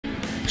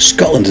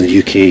Scotland and the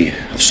UK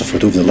have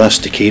suffered over the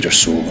last decade or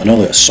so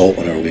another assault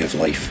on our way of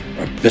life.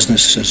 Our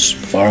businesses,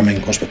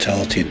 farming,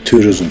 hospitality and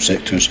tourism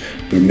sectors,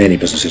 where many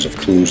businesses have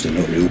closed and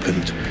not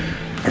reopened,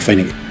 are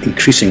finding it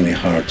increasingly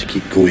hard to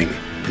keep going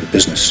in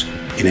business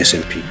in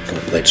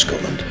SNP-led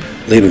Scotland,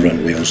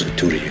 Labour-run Wales and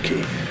Tory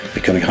UK,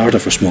 becoming harder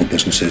for small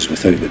businesses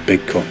without the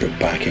big corporate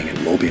backing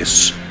and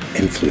lobbyists'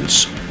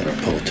 influence on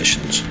our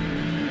politicians.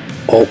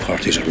 All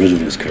parties are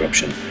riddled with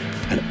corruption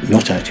and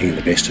not acting in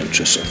the best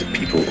interests of the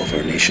people of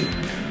our nation.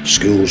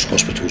 Schools,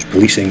 hospitals,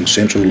 policing,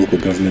 central and local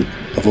government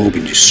have all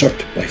been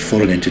usurped by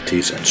foreign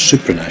entities and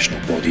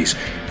supranational bodies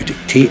who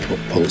dictate what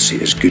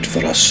policy is good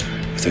for us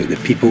without the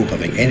people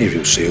having any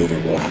real say over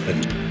what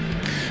happens.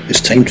 It's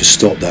time to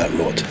stop that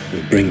rot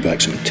and bring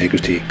back some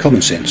integrity,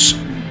 common sense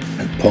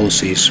and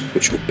policies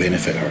which will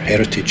benefit our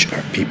heritage,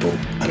 our people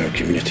and our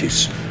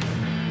communities.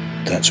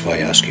 That's why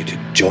I ask you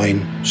to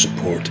join,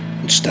 support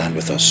and stand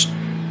with us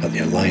at the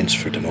Alliance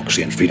for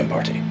Democracy and Freedom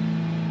Party.